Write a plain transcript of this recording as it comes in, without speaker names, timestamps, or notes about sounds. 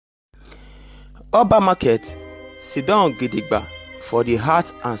Oba Market sit down gidigba for the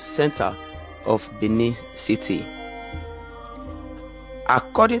heart and center of Benin City.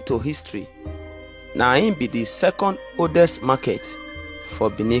 According to history, na im be the second oldest market for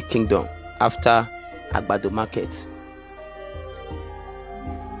Benin Kingdom after Agbado Market.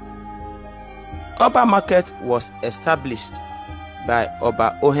 Oba Market was established by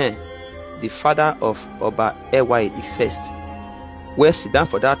Oba Ohen, the father of Oba Ewaye I, where sit down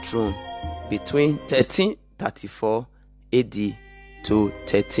for that throne between 1334 AD to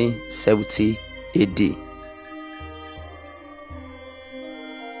 1370 AD.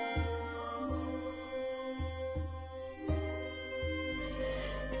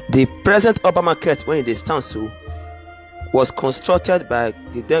 The present Oba Market, when it stands so, was constructed by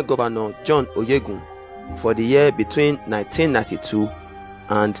the then governor John Oyegun for the year between 1992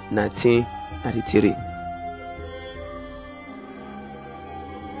 and 1993.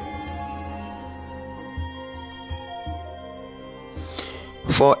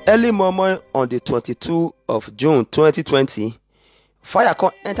 For early morning on the 22 of June 2020, fire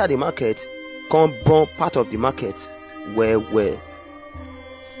come enter the market, come burn part of the market well.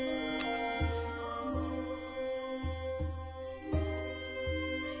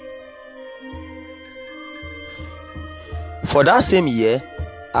 For that same year,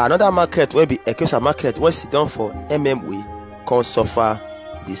 another market will be Ekesa Market, where sit down for MMW, can suffer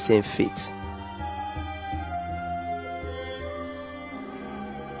the same fate.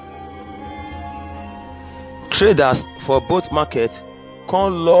 Traders for both markets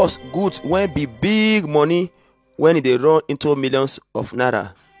can lose goods when be big money when they run into millions of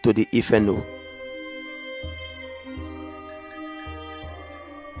naira to the Ifeno.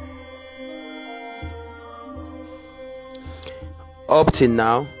 Up till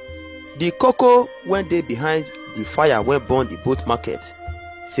now, the cocoa when they behind the fire when burn the both market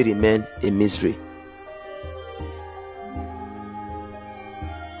still remain a mystery.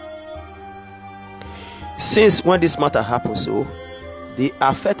 Since when this matter happened so, the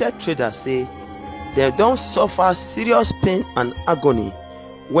affected traders say they don't suffer serious pain and agony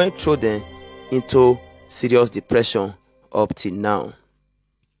when throw them into serious depression up till now.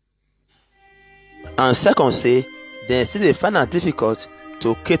 And second say, they still find it difficult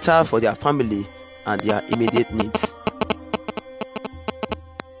to cater for their family and their immediate needs.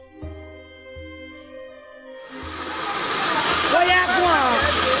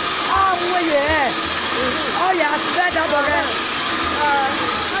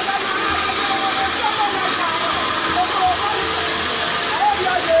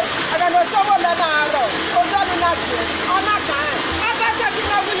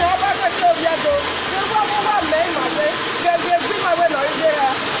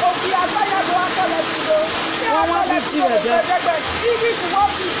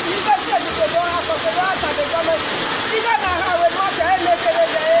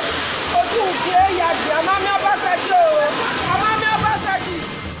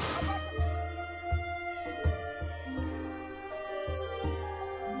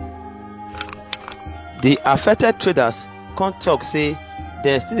 The affected traders can't talk say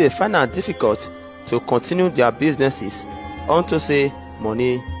they still find it difficult to continue their businesses unto say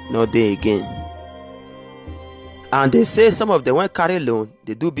money no dey again. And they say some of them when carry loan,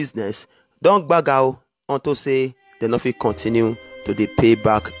 they do business, don't bag out unto say they no fit continue to dey pay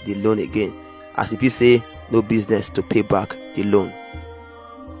back the loan again, as if you say no business to pay back the loan.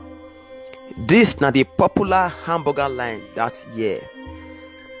 This na the popular hamburger line that year.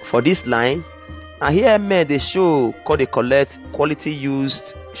 For this line, and here men they show call they collect quality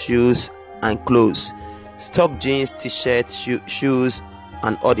used shoes and clothes, stock jeans, t-shirts, shoes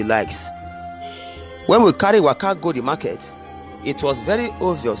and all the likes. When we carry waka go the market, it was very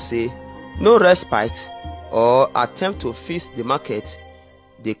obvious say no respite or attempt to fix the market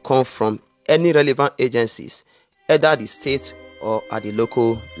they come from any relevant agencies, either the state or at the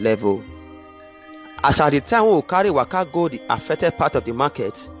local level. As at the time we carry waka go the affected part of the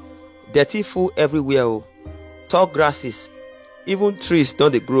market, dirty full everywhere, tall grasses, even trees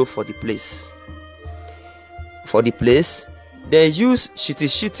don't they grow for the place. For the place, they use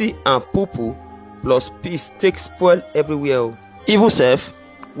shitty and poo plus piss take spoil everywhere. Even self,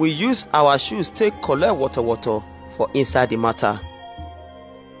 we use our shoes take collect water for inside the matter.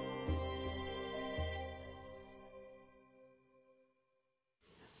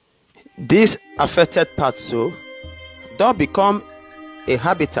 This affected part so don't become a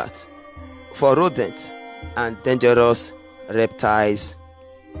habitat for rodents and dangerous reptiles.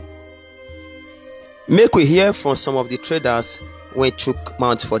 Make we hear from some of the traders when took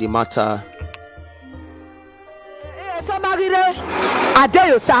mount for the matter.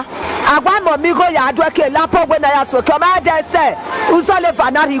 Adeyosa agwa mo mi go ya adwa ke lapo gbe na ya so ke ma de se usole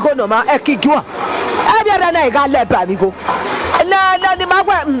vanari go no ma ekigwa e bia na ga le ba mi go na ni ma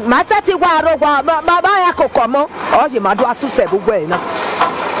gwa ma seti gwa aro gwa ma ba ya kokomo o je ma do asuse gbogbo e na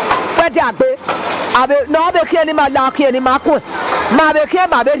pe di agbe abe no be ke ni ma la ke ni ma ko ma be ke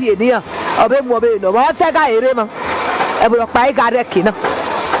ma be ri eniyan obe mo be no ba se ga ere mo e bro pa I ga re ki na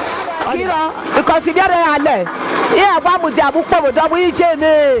kira because if you are ale iya gwa mu di abu po do bu ije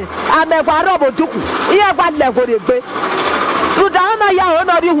ni amegwa ro bo duku iya gwa le go re gbe ruda ma ya o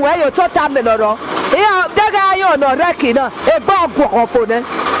no ri hu e yo to ta me loro iya daga yo no re ki na e gbo ogun ofo ne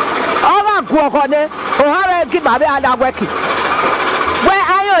o ga gun oko ne o ha re ki ma be ala weki we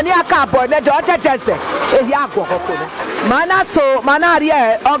ayo ni aka bo ne do tetese e ya gun ofo ne mana ri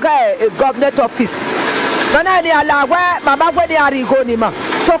e oga government office mana ni ala we mama gwe ni ari go ni ma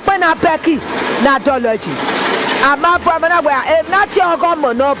so pe na peki na dology ama bo mana we e na ti ogo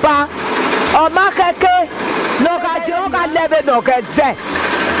mo no ba o ma keke no ga je o ga lebe no ke ze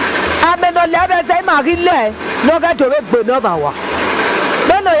ame no lebe ze ma ri le no ga do we gbe no ba wa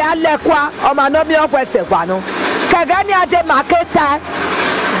no ya le kwa o ma no mi o kwese kwa no kege ni ade marketa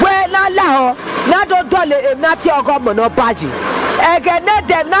we na la ho na do dole e na ti ogo mo no ba ji ege ne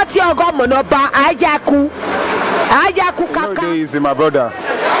dem na ti ogo mo no ba ajaku kaka easy my brother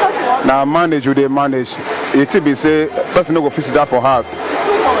now manage you they manage it be say person no go visit that for house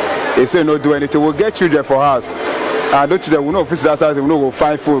they say no do anything we'll get children for house and don't children we no visit that house we no go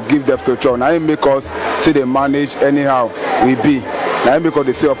find food give them to children now it make us till they manage anyhow we be now it make us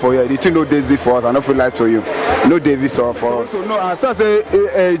they say for here the thing no daisy for us I don't feel like to you no Davis for us so no as I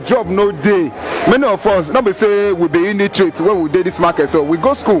say a job no day many of us not be say we be illiterate when we did this market so we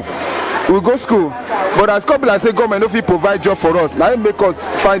go school but as couple I say government no fit provide job for us now it make us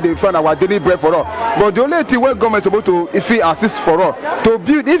find our daily bread for us but the only thing when government supposed to if it assist for us to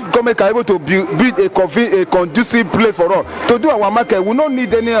build if government can able to build a conducive place for us to do our market we don't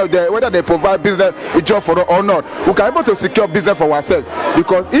need any of the whether they provide business a job for us or not we can able to secure business for ourselves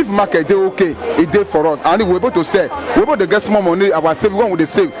because if market dey okay it dey for us and we able to sell we able to get small money our save one with the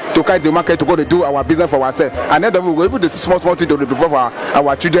save to carry the market to go to do our business for ourselves and then we able to see small thing to do for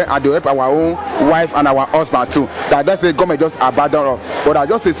our children and to help our own wife and our husband too that's a government just abandon us but I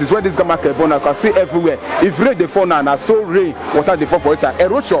just say since when this market born I can see everywhere if rain dey fall now so rain water dey fall for inside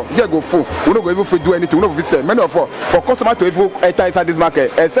erosion here go full we no go even fit do anything we no go fit sell many of us for customer to even enter inside this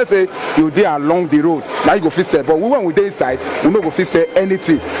market except say you dey along the road now you go fit sell but when we dey inside we no go fit sell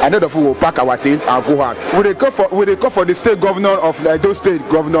anything and then we will pack our things and go out we dey call for the state governor of Edo State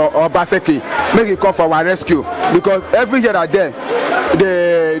Governor Obaseki make he come for our rescue because every year and there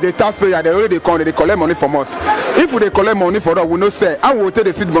the taxpayer they already come they collect money from us if we collect money for us we no sell how we will take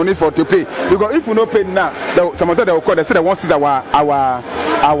the seed money for to pay because if we no pay now some of them they will call they say they want to see our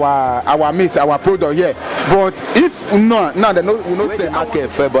meat our product here but if not now they no we no sell market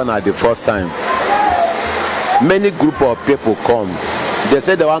February at the first time many group of people come they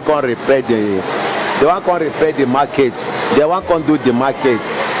say they want to repair the market they want to do the market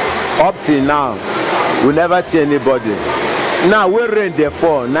up till now we never see anybody. Now when rain they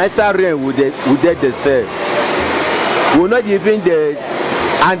fall, nicer rain would they say. We not even the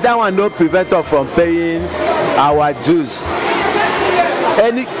and that one no prevent us from paying our dues.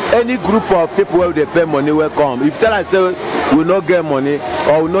 Any group of people where they pay money will come. If tell us say we not get money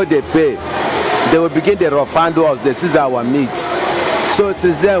or we not they pay, they will begin to refund us. This is our meat. So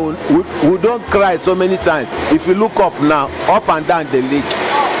since then we don't cry so many times. If you look up now, up and down the leak.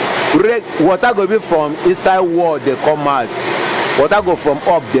 Water go be from inside wall they come out. Water go from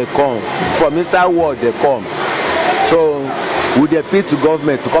up they come. From inside wall they come. So we appeal to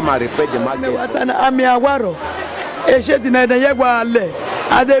government to come and repair the market. I'm aware.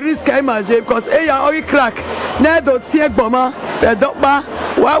 At the risk I imagine because oil crack. Nedo tie gboma. Bedokba.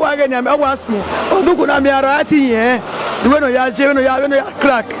 Wa again am awasu. Oduku na mi arati yen. Duwe no ya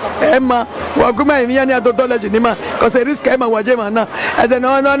crack. Emma. Waguma emi ya $2 ni ma cause a risk ema waje ma na and then no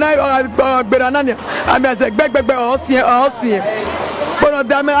gbera na ni am as gbegbe osin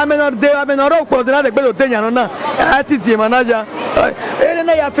but am no ro po na de gbe to teyan na ati ti manager ele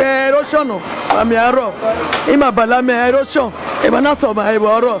na ya fe erosion am ya ro ima bala me erosion e ma na so ma e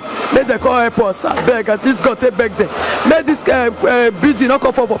ro let the call airport beg at least go take back there let this bridge not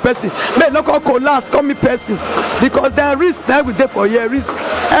come for person let not come collapse come me person because there risk now we dey for here risk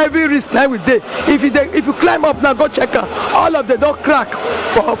every risk now we dey if you climb up now go check am all of them don crack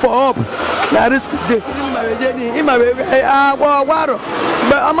for up na risk dey ima waro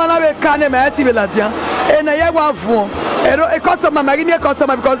but amana we can me ati be latian e na ye wa fun a customer ma give me a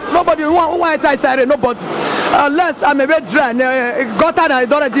customer because nobody want enter inside nobody unless I'm a bit dry gutter na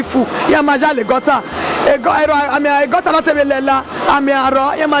don't already full ya maja le gutter e gutter not be lela ami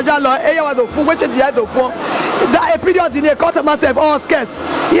aro ya maja lo e ya wa do full which dey do full that a period in a gutter myself all scarce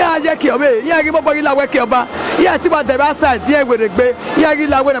ya je ki obe ya gi bobo ila we ki oba ya ti ba the back side ya we regbe ya gi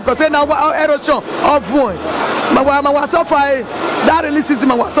la we because now erosion of one ma wa suffer that releases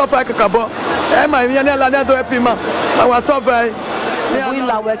ma wa suffer kakabo e ma mi na la na do happy ma wa suffer we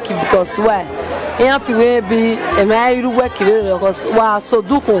la we ki because why yan fi we bi e ma iru we ki because wa so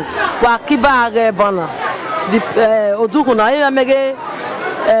dukun wa kiba re bana di odukun na ya mege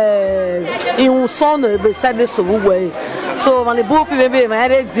ihun son be sade so we so when the both fi be ma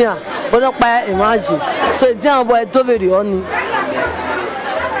re dian bono pa imagine so dian boy do very oni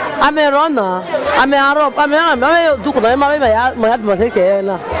amerona ame arop ame odukun na ma ya mo take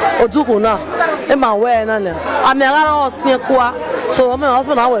na odukun na e ma we na na ame ara osin kwa so my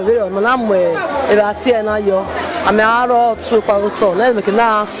husband I went very on am we e ba tie na yo ame aro tu pa to na me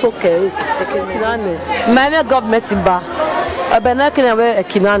na soke e kinane my government ba ebe na kina we e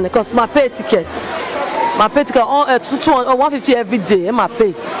kinane cause my pay tickets on 150 every day e my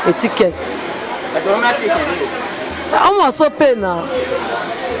pay a ticket I almost so pay now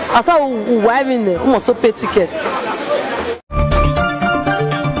asa we why me almost so pay tickets